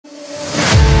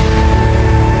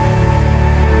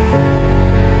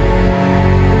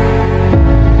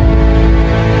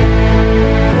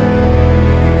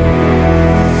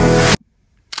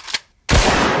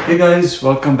Hey guys,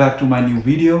 welcome back to my new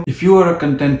video. If you are a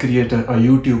content creator, a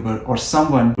YouTuber or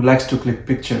someone who likes to click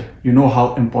picture, you know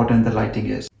how important the lighting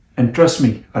is. And trust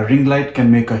me, a ring light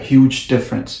can make a huge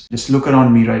difference. Just look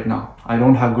around me right now. I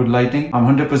don't have good lighting. I'm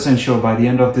 100% sure by the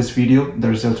end of this video, the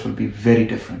results will be very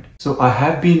different. So I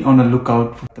have been on a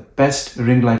lookout for the best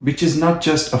ring light, which is not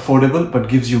just affordable, but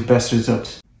gives you best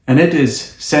results. And it is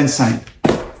Sensign,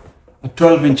 a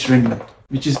 12-inch ring light,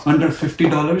 which is under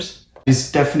 $50.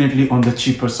 Is definitely on the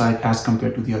cheaper side as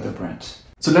compared to the other brands.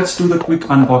 So let's do the quick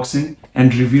unboxing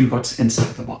and reveal what's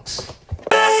inside the box.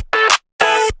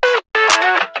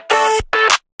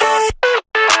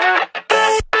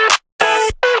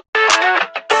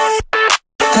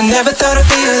 I never thought I'd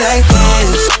feel like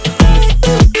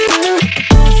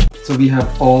this. So we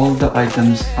have all the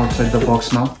items outside the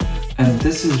box now, and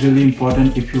this is really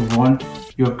important if you want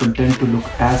your content to look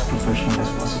as professional as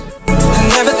possible.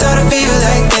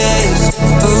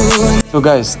 So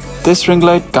guys, this ring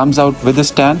light comes out with a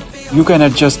stand. You can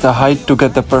adjust the height to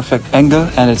get the perfect angle,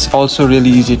 and it's also really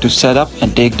easy to set up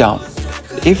and take down.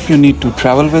 If you need to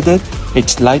travel with it,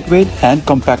 it's lightweight and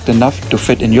compact enough to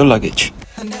fit in your luggage.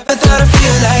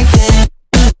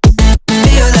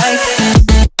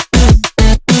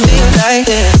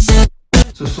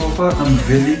 So far I'm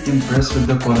really impressed with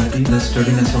the quality, the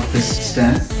sturdiness of this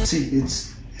stand. See,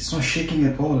 it's not shaking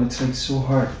at all. It's like so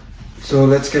hard. So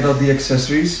let's get out the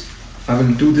accessories. I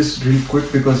will do this real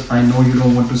quick because I know you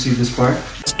don't want to see this part.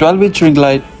 It's 12-inch ring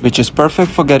light, which is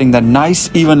perfect for getting that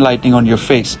nice even lighting on your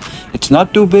face. It's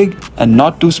not too big and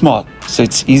not too small, so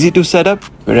it's easy to set up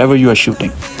wherever you are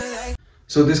shooting.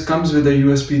 So this comes with a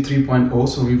USB 3.0,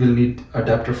 so we will need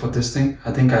adapter for this thing.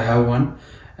 I think I have one,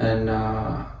 and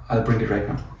I'll bring it right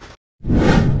now.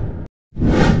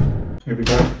 Here we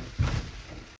go.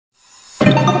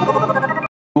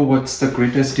 What's the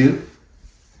greatest deal?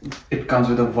 It comes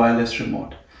with a wireless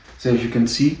remote. So as you can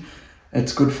see,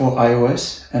 it's good for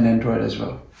iOS and Android as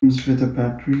well. Comes with a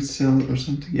battery cell or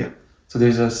something. Yeah. So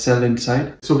there's a cell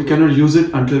inside. So we cannot use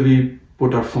it until we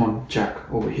put our phone jack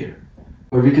over here.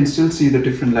 But we can still see the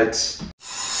different lights.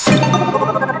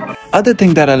 Other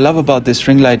thing that I love about this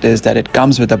ring light is that it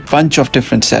comes with a bunch of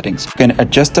different settings. You can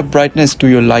adjust the brightness to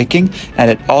your liking,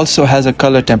 and it also has a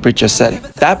color temperature setting.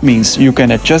 That means you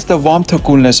can adjust the warmth or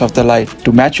coolness of the light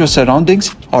to match your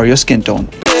surroundings or your skin tone.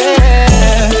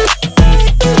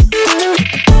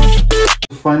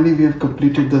 Finally, we have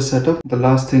completed the setup. The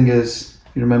last thing is,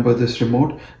 you remember this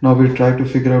remote. Now we'll try to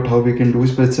figure out how we can do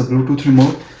this, but it's a Bluetooth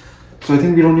remote. So I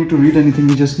think we don't need to read anything.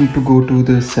 We just need to go to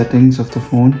the settings of the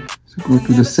phone. So go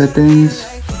to the settings,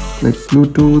 click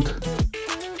Bluetooth,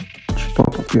 should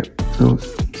pop up here. So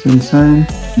Sensign,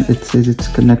 it says it's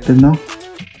connected now.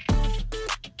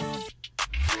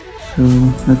 So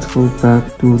let's go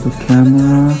back to the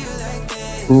camera,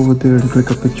 go over there and click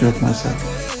a picture of myself.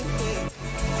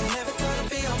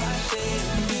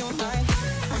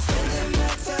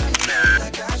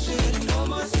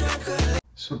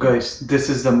 So guys, this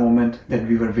is the moment that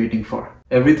we were waiting for.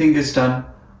 Everything is done.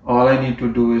 All I need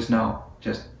to do is now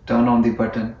just turn on the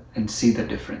button and see the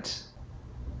difference.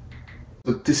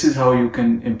 So this is how you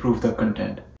can improve the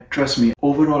content. Trust me,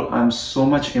 overall I'm so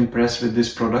much impressed with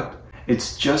this product.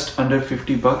 It's just under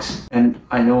 50 bucks, and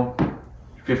I know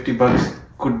 50 bucks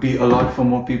could be a lot for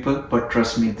more people, but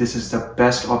trust me, this is the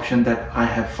best option that I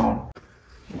have found.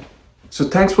 So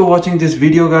thanks for watching this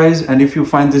video guys, and if you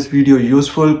find this video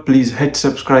useful, please hit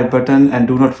subscribe button and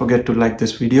do not forget to like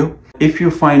this video. If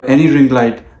you find any ring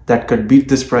light that could beat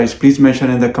this price, please mention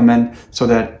in the comment so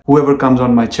that whoever comes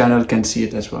on my channel can see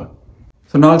it as well.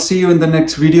 So now I'll see you in the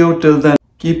next video. Till then,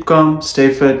 keep calm,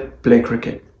 stay fit, play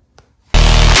cricket.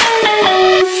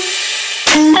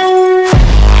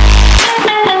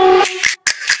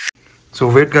 So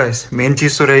wait guys, main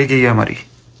चीज तो रह गई है हमारी.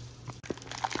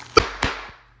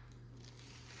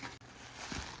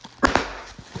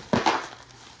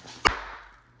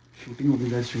 Shooting होगी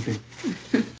guys, shooting.